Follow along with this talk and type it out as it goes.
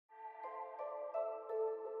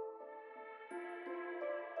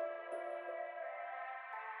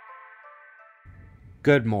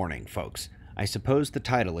Good morning, folks. I suppose the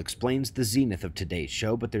title explains the zenith of today's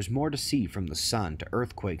show, but there's more to see from the sun to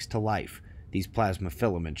earthquakes to life. These plasma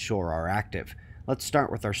filaments sure are active. Let's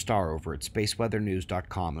start with our star over at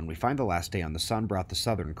spaceweathernews.com, and we find the last day on the sun brought the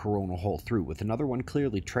southern coronal hole through, with another one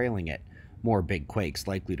clearly trailing it. More big quakes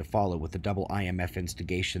likely to follow with the double IMF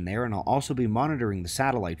instigation there, and I'll also be monitoring the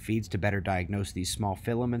satellite feeds to better diagnose these small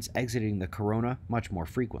filaments exiting the corona much more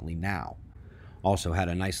frequently now. Also had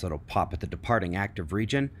a nice little pop at the departing active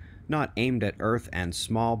region, not aimed at Earth and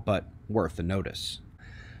small, but worth a notice.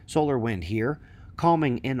 Solar wind here,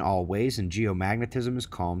 calming in all ways, and geomagnetism is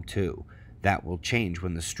calm too. That will change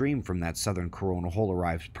when the stream from that southern coronal hole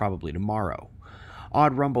arrives probably tomorrow.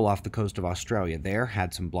 Odd rumble off the coast of Australia there,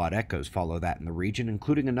 had some blood echoes follow that in the region,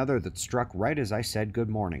 including another that struck right as I said good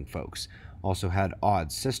morning, folks. Also had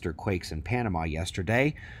odd sister quakes in Panama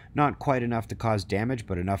yesterday, not quite enough to cause damage,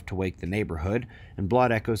 but enough to wake the neighborhood, and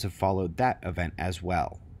blood echoes have followed that event as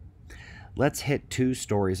well. Let's hit two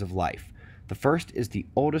stories of life. The first is the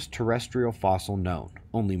oldest terrestrial fossil known.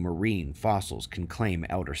 Only marine fossils can claim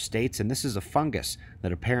elder states, and this is a fungus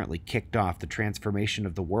that apparently kicked off the transformation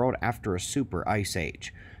of the world after a super ice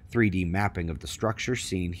age. 3D mapping of the structure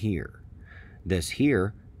seen here. This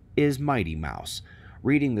here is Mighty Mouse.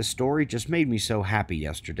 Reading the story just made me so happy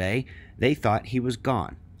yesterday. They thought he was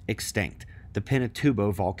gone, extinct. The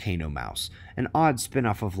Pinatubo volcano mouse, an odd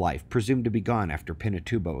spin-off of life, presumed to be gone after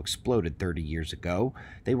Pinatubo exploded 30 years ago.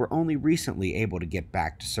 They were only recently able to get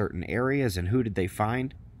back to certain areas, and who did they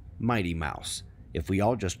find? Mighty Mouse. If we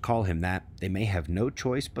all just call him that, they may have no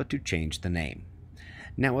choice but to change the name.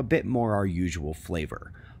 Now a bit more our usual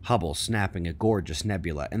flavor. Hubble snapping a gorgeous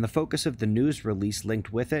nebula, and the focus of the news release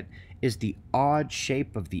linked with it is the odd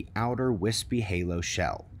shape of the outer wispy halo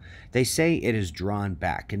shell. They say it is drawn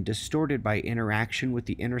back and distorted by interaction with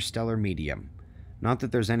the interstellar medium. Not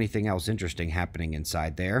that there's anything else interesting happening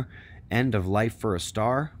inside there. End of life for a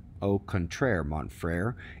star? Au contraire, mon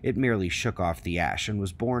frere. It merely shook off the ash and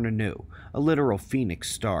was born anew, a literal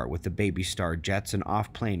phoenix star with the baby star jets and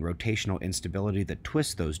off-plane rotational instability that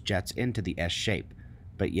twists those jets into the S shape.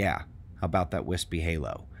 But yeah, how about that wispy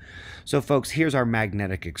halo? So folks, here's our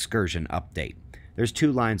magnetic excursion update. There's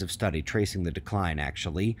two lines of study tracing the decline,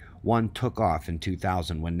 actually. One took off in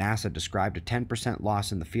 2000 when NASA described a 10%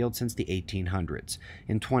 loss in the field since the 1800s.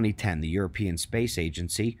 In 2010, the European Space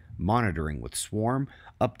Agency, monitoring with SWARM,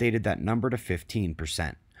 updated that number to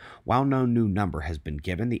 15%. While no new number has been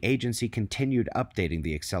given, the agency continued updating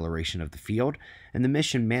the acceleration of the field, and the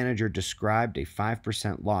mission manager described a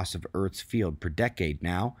 5% loss of Earth's field per decade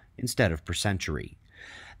now, instead of per century.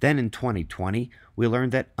 Then in 2020, we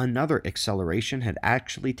learned that another acceleration had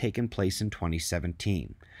actually taken place in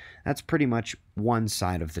 2017. That's pretty much one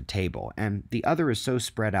side of the table, and the other is so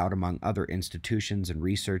spread out among other institutions and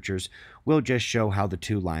researchers, we'll just show how the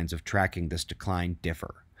two lines of tracking this decline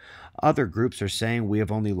differ. Other groups are saying we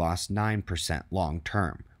have only lost 9% long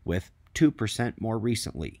term, with 2% more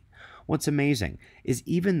recently. What's amazing is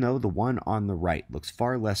even though the one on the right looks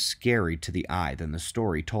far less scary to the eye than the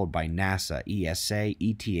story told by NASA, ESA,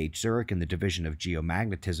 ETH Zurich, and the Division of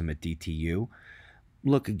Geomagnetism at DTU,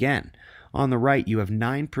 look again. On the right, you have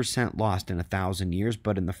 9% lost in 1,000 years,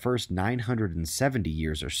 but in the first 970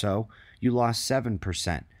 years or so, you lost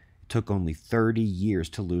 7%. It took only 30 years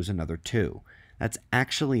to lose another 2. That's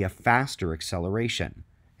actually a faster acceleration.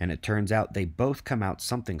 And it turns out they both come out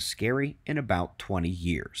something scary in about 20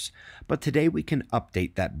 years. But today we can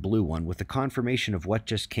update that blue one with the confirmation of what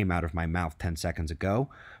just came out of my mouth 10 seconds ago.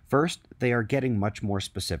 First, they are getting much more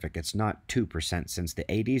specific. It's not 2% since the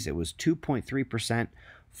 80s, it was 2.3%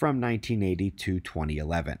 from 1980 to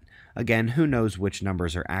 2011. Again, who knows which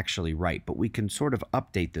numbers are actually right, but we can sort of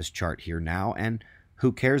update this chart here now, and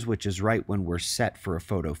who cares which is right when we're set for a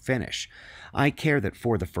photo finish? I care that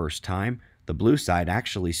for the first time, the blue side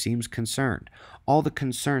actually seems concerned. All the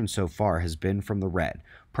concern so far has been from the red,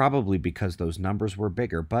 probably because those numbers were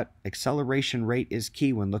bigger, but acceleration rate is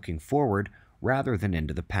key when looking forward rather than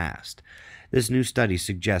into the past. This new study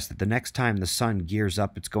suggests that the next time the sun gears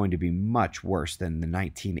up, it's going to be much worse than the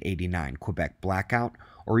 1989 Quebec blackout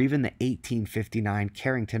or even the 1859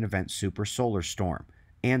 Carrington event super solar storm.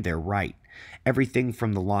 And they're right. Everything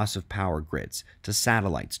from the loss of power grids, to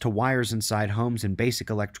satellites, to wires inside homes and basic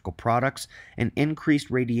electrical products, and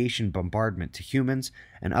increased radiation bombardment to humans,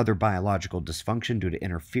 and other biological dysfunction due to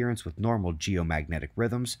interference with normal geomagnetic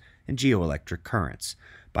rhythms and geoelectric currents.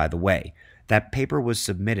 By the way, that paper was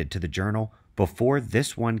submitted to the journal before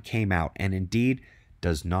this one came out, and indeed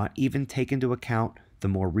does not even take into account the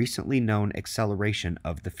more recently known acceleration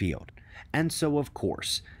of the field. And so, of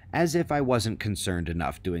course, as if I wasn't concerned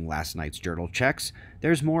enough doing last night's journal checks,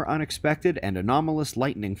 there's more unexpected and anomalous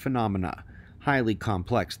lightning phenomena. Highly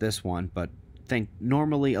complex, this one, but think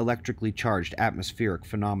normally electrically charged atmospheric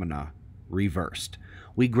phenomena reversed.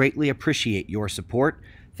 We greatly appreciate your support.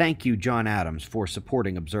 Thank you, John Adams, for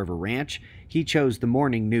supporting Observer Ranch. He chose the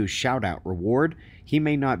Morning News Shoutout Reward. He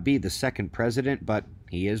may not be the second president, but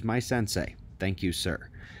he is my sensei. Thank you, sir.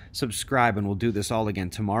 Subscribe and we'll do this all again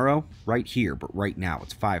tomorrow, right here, but right now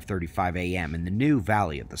it's 5:35 a.m. in the new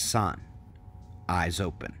Valley of the Sun. Eyes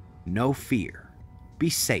open. No fear. Be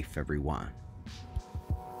safe, everyone.